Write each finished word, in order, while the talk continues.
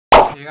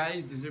Hey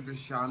guys, this is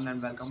Prashant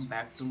and welcome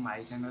back to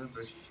my channel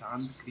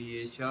Prashant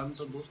creation.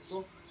 तो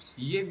दोस्तों,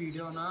 ये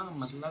video ना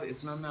मतलब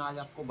इसमें मैं आज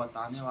आपको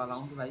बताने वाला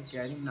हूँ कि भाई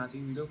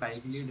कैरीमिनाटी वीडियो काहे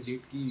के लिए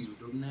डिलीट की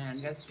यूट्यूब ने,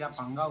 एंड गाइस क्या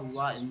पंगा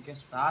हुआ इनके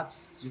साथ,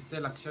 जिससे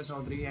लक्ष्य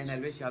चौधरी एंड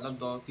एलविश यादव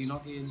दो तीनों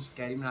की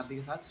कैरीमिनाटी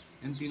के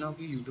साथ इन तीनों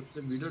की यूट्यूब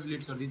से वीडियो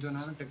डिलीट कर दी जो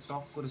इन्होंने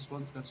टिकटॉक को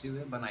रिस्पॉन्स करते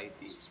हुए बनाई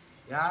थी।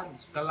 यार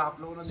कल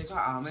आप लोगों ने देखा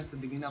आमिर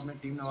सिद्दीकी ने अपने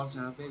टीम नवाब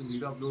चैनल पर एक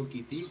वीडियो अपलोड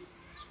की थी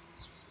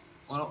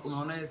और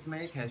उन्होंने इसमें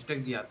एक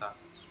हैशटैग दिया था।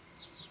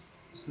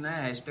 उसने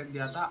हैशटैग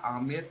दिया था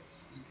आमिर,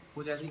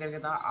 कुछ ऐसे ही करके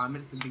था,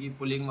 आमिर सिद्दीकी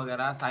पुलिंग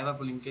वगैरह साइबर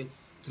पुलिंग के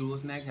थ्रू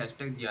उसने एक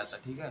हैशटैग दिया था।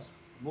 ठीक है,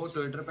 वो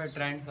ट्विटर पे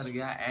ट्रेंड कर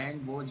गया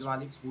एंड वो जो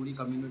वाली पूरी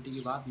कम्युनिटी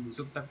की बात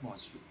यूट्यूब तक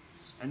पहुंची।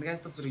 एंड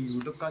गाइस तो फिर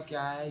यूट्यूब का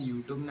क्या है,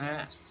 यूट्यूब ने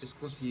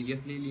इसको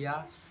सीरियसली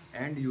लिया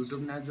एंड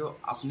यूट्यूब ने जो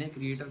अपने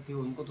क्रिएटर थे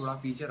उनको थोड़ा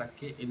पीछे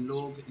रखे, इन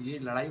लोग ये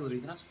लड़ाई हो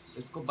रही थी ना,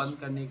 इसको बंद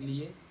करने के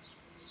लिए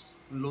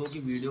लोगों की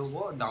वीडियो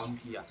को डाउन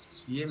किया।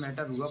 ये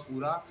मैटर हुआ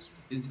पूरा,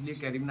 इसलिए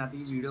कैरीमिनाटी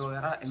की वीडियो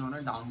वगैरह इन्होंने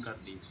डाउन कर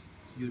दी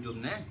यूट्यूब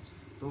ने।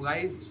 तो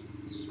गाइस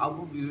अब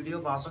वो वीडियो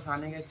वापस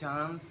आने के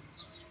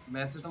चांस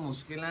वैसे तो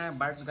मुश्किल हैं,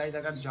 बट गाइस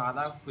अगर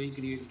ज़्यादा कोई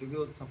क्रिएट, क्योंकि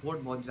वो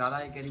सपोर्ट बहुत ज़्यादा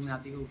है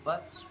कैरीमिनाटी के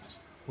ऊपर,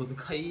 खुद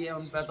का ही है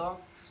उन पर तो।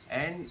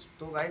 एंड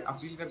तो गाइस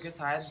अपील करके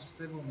शायद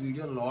उससे वो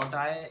वीडियो लौट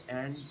आए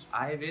एंड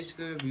आई विश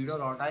कि वीडियो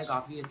लौट आए।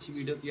 काफ़ी अच्छी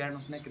वीडियो थी एंड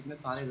उसने कितने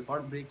सारे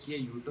रिकॉर्ड ब्रेक किए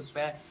यूट्यूब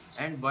पे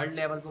एंड वर्ल्ड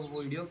लेवल पर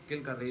वो वीडियो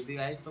किल कर रही थी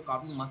गाइस। तो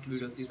काफ़ी मस्त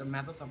वीडियो थी, तो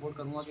मैं तो सपोर्ट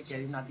करूँगा कि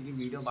कैरीमिनाटी की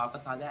वीडियो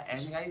वापस आ जाए।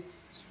 एंड गाइस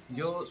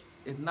जो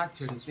इतना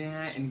चिढ़ते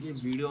हैं इनकी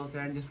वीडियो से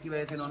एंड जिसकी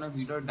वजह से इन्होंने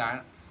वीडियो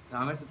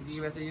आमिर सिद्दीकी की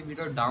वजह से ये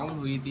वीडियो डाउन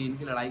हुई थी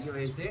इनकी लड़ाई की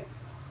वजह से।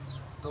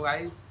 तो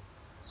गाइस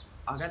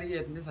अगर ये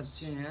इतने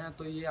सच्चे हैं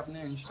तो ये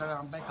अपने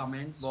इंस्टाग्राम पे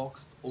कमेंट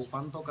बॉक्स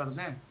ओपन तो कर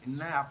दें।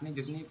 इनने अपनी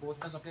जितनी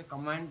पोस्ट है सबके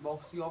कमेंट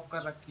बॉक्स ही ऑफ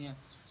कर रखी हैं,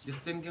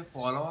 जिससे इनके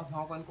फॉलोअर्स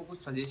वहाँ को इनको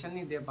कुछ सजेशन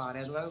नहीं दे पा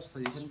रहे हैं। तो उस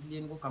सजेशन के लिए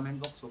इनको कमेंट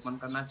बॉक्स ओपन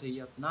करना चाहिए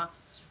अपना,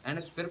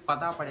 एंड फिर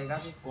पता पड़ेगा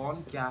कि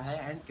कौन क्या है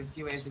एंड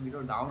किसकी वजह से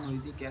वीडियो डाउन हुई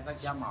थी, कैसा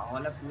क्या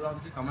माहौल है पूरा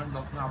उनके कमेंट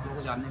बॉक्स में आप लोगों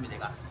को जानने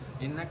मिलेगा।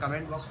 इनने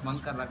कमेंट बॉक्स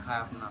बंद कर रखा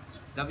है अपना,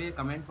 जब ये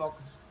कमेंट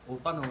बॉक्स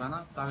ओपन होगा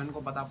ना तब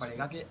इनको पता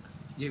पड़ेगा कि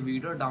ये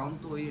वीडियो डाउन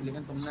तो हुई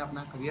लेकिन तुमने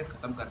अपना करियर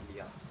ख़त्म कर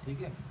लिया।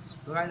 ठीक है,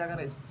 तो गाइस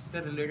अगर इससे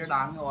रिलेटेड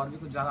आगे और भी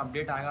कुछ ज़्यादा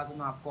अपडेट आएगा तो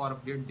मैं आपको और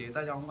अपडेट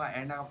देता जाऊँगा।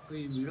 एंड आपको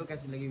ये वीडियो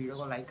कैसी लगी, वीडियो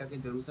को लाइक करके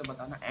जरूर से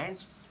बताना एंड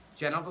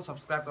चैनल को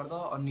सब्सक्राइब कर दो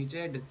और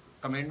नीचे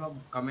कमेंट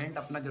में कमेंट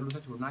अपना जरूर से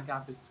छोड़ना कि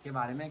आप इसके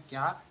बारे में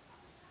क्या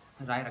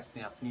राय रखते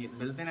हैं अपनी।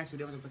 मिलते हैं नेक्स्ट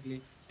वीडियो में, तब तक के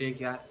लिए take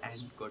care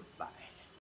and good bye.